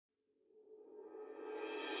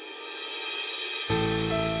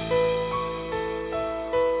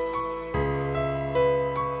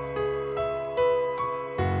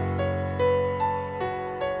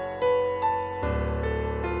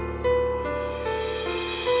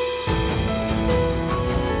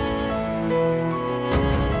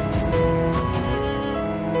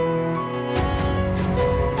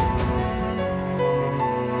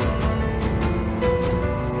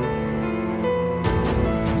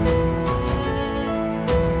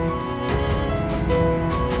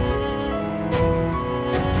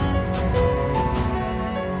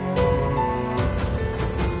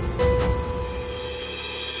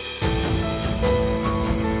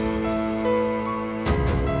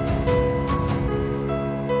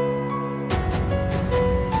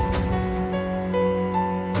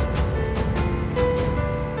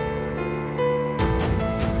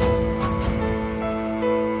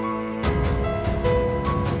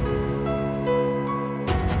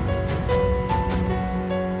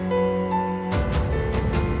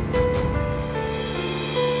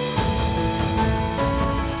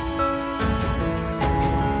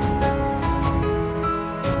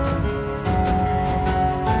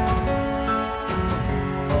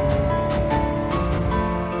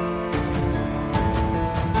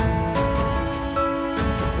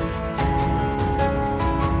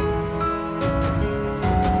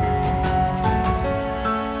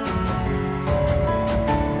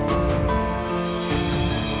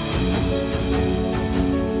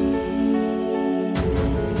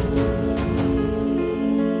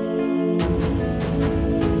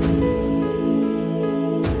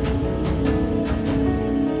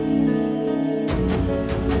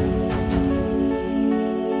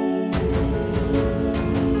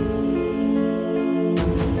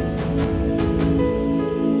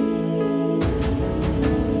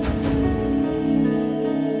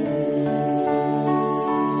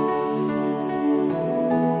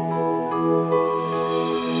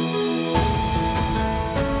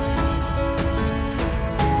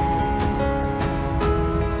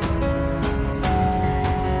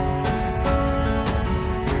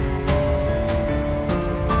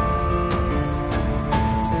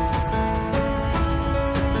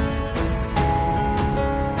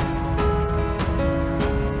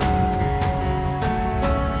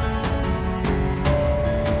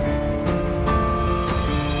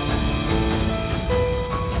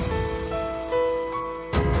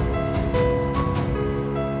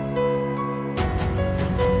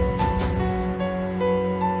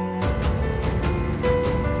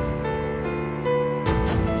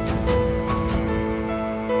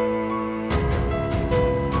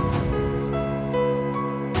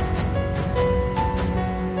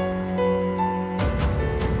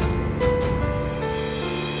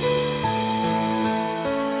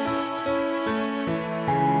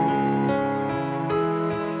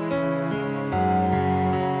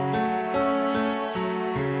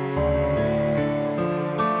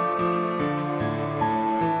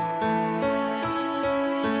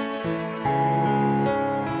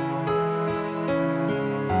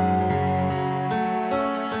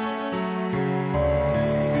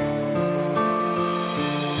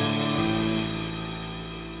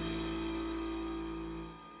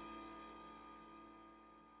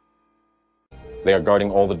They are guarding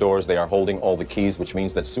all the doors, they are holding all the keys, which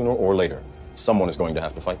means that sooner or later, someone is going to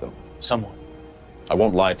have to fight them. Someone. I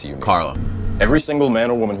won't lie to you, Carlo. Every single man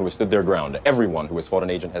or woman who has stood their ground, everyone who has fought an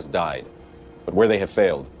agent has died. But where they have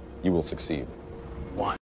failed, you will succeed.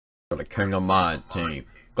 One. For the King of MyTeam.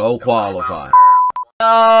 Go qualify.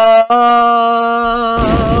 Oh!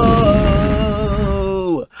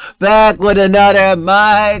 Back with another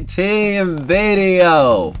MyTeam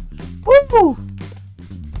video. Woo!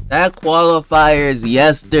 That qualifiers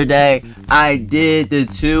yesterday, I did the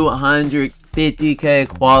 250K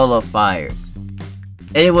qualifiers.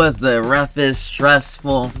 It was the roughest,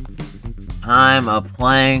 stressful time of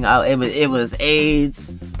playing. It was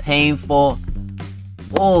AIDS, painful.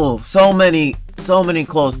 Oh, so many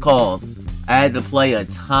close calls. I had to play a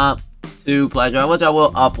top 2 pleasure, which I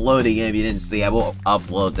will upload again. If you didn't see, I will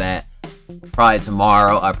upload that probably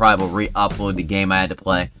tomorrow. I probably will re-upload the game I had to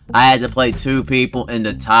play. I had to play 2 people in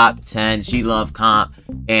the top 10. She Love Comp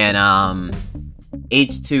and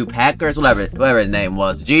H2 Packers, whatever his name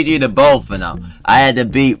was. GG to both of them. I had to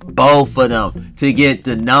beat both of them to get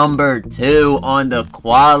the number 2 on the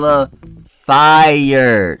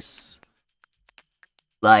qualifiers.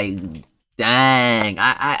 Like, dang,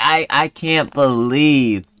 I can't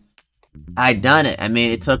believe I done it. I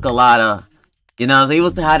mean, it took a lot of, you know, he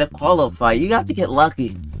was how to qualify. You got to get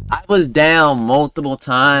lucky. I was down multiple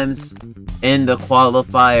times in the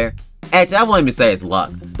qualifier. Actually, I wouldn't even say it's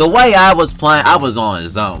luck. The way I was playing, I was on a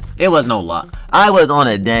zone. It was no luck. I was on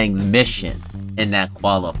a dang mission in that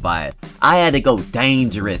qualifier. I had to go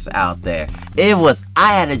dangerous out there. I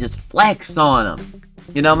had to just flex on them.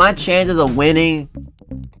 You know, my chances of winning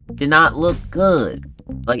did not look good.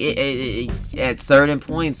 Like, at certain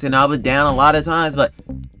points, and I was down a lot of times, but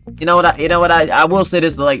you know what I will say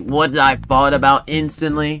this, like, what I thought about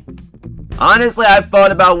instantly. Honestly, I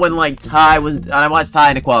thought about when, like, Ty was, and I watched Ty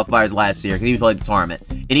in the qualifiers last year, because he played the tournament,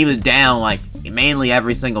 and he was down, like, mainly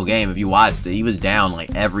every single game. If you watched it, he was down,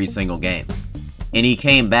 like, every single game, and he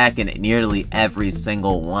came back in nearly every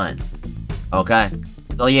single one. Okay,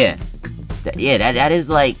 so yeah, that is,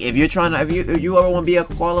 like, if you're trying to, if you ever want to be a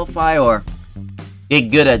qualifier or get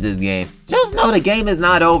good at this game, just know the game is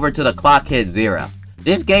not over till the clock hits 0.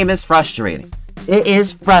 This game is frustrating. It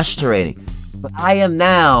is frustrating. But I am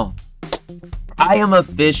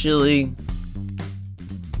officially,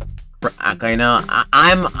 you know,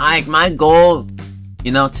 I'm like, my goal,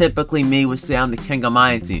 you know, typically me would say I'm the king of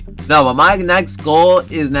MyTeam. No, but my next goal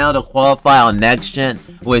is now to qualify on next gen,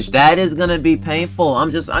 which that is gonna be painful.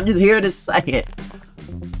 I'm just here to say it.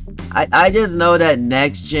 I just know that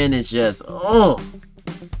next gen is just,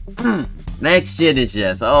 next gen is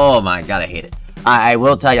just, oh my god, I hate it. I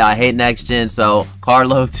will tell you, I hate next gen. So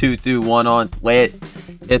Carlo221 on Twitch,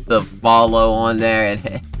 hit the follow on there,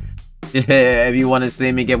 and if you want to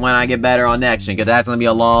see me when I get better on next gen, because that's gonna be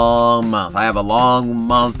a long month. I have a long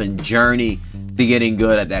month and journey to getting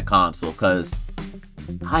good at that console, because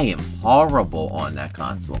I am horrible on that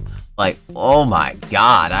console. Like, oh my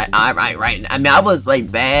god, I mean, I was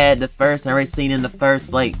like bad the first. I already seen in the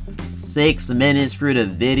first like 6 minutes through the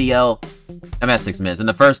video. I'm at 6 minutes in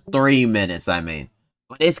the first 3 minutes. I mean,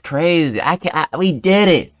 but it's crazy. We did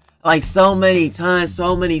it like so many times,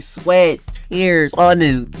 so many sweat, tears on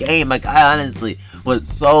this game. Like, I honestly was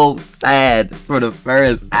so sad for the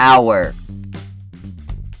first hour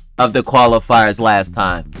of the qualifiers last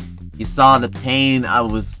time. You saw the pain I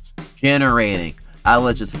was generating. I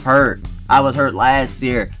was just hurt. I was hurt last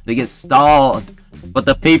year to get stalled, but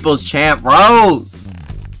the people's champ rose.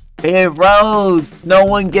 It rose. No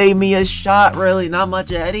one gave me a shot, really. Not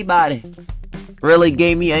much of anybody really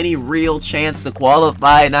gave me any real chance to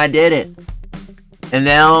qualify, and I did it. And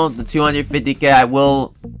now the 250K, I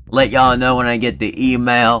will let y'all know when I get the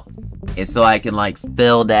email, and so I can like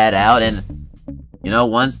fill that out. And you know,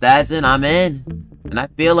 once that's in, I'm in. And I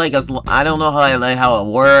feel like I don't know how it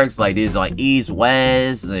works. Like, these like East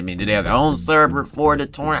West. I mean, do they have their own server for the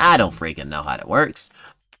tournament? I don't freaking know how that works.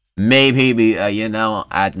 Maybe, you know,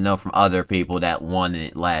 I have to know from other people that won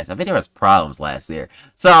it last. I think there was problems last year.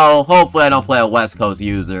 So, hopefully I don't play a West Coast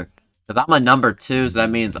user. Because I'm a number 2, so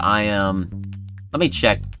that means I am... Let me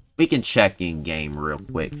check. We can check in game real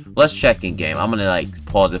quick. Let's check in game. I'm gonna, like,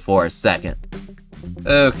 pause it for a second.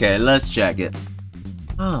 Okay, let's check it.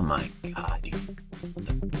 Oh my god.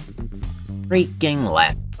 Freaking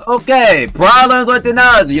lap. Okay, problems with the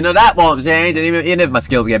knowledge. You know, that won't change, even if my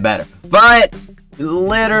skills get better. But...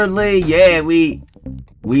 literally, yeah,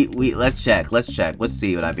 let's check. Let's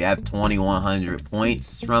see what I have 2,100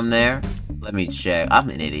 points from there. Let me check. I'm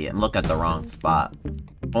an idiot. I'm looking at the wrong spot.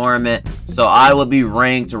 tournament. So I would be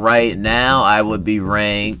ranked right now. I would be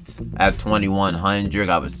ranked at 2100.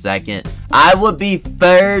 I was second. I would be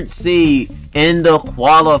third seed in the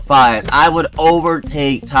qualifiers. I would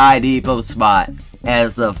overtake Ty Depot's spot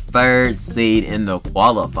as the third seed in the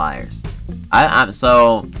qualifiers. I'm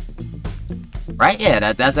so right.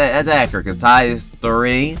 Yeah, that's accurate. Cause Ty is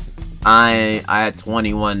 3. I had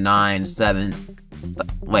 21.97.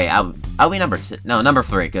 Wait, I'll be number 2. No, number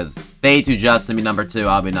 3. Cause Fade to Justin be number 2.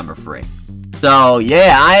 I'll be number 3. So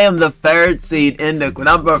yeah, I am the third seed in the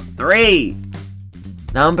number 3.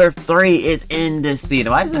 Number 3 is in the seed.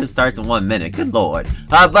 Why does it start in 1 minute? Good lord.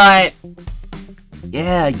 But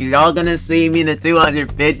yeah, y'all gonna see me in the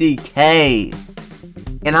 250K.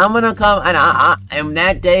 And I'm gonna come, and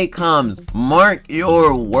that day comes, mark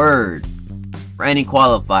your word, for any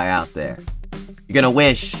qualifier out there. You're gonna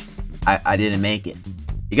wish I didn't make it.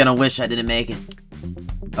 You're gonna wish I didn't make it.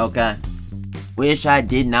 Okay? Wish I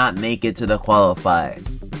did not make it to the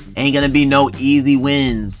qualifiers. Ain't gonna be no easy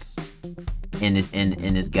wins in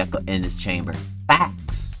this chamber.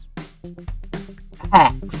 Facts.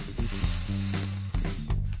 Facts.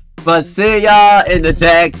 But see y'all in the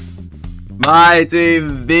next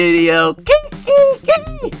MyTeam video.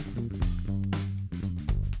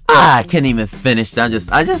 I can't even finish. I'm just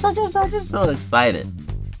so excited.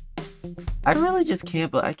 I really just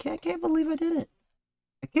can't. I can't believe I did it.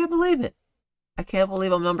 I can't believe it. I can't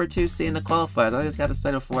believe I'm number 2 seeing the qualifiers. I just gotta say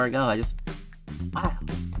it before I go. Wow.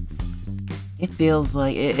 It feels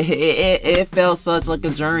like it felt such like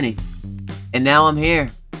a journey, and now I'm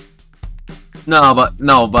here. No,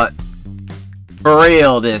 but for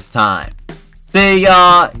real this time. See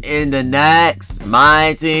y'all in the next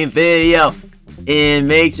MyTeam video, and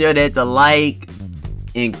make sure that the like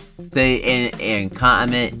and and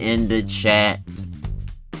comment in the chat.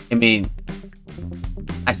 I mean,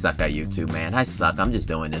 I suck at YouTube, man. I suck. I'm just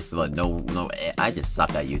doing this. No, I just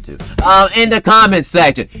suck at YouTube. In the comment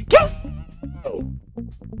section.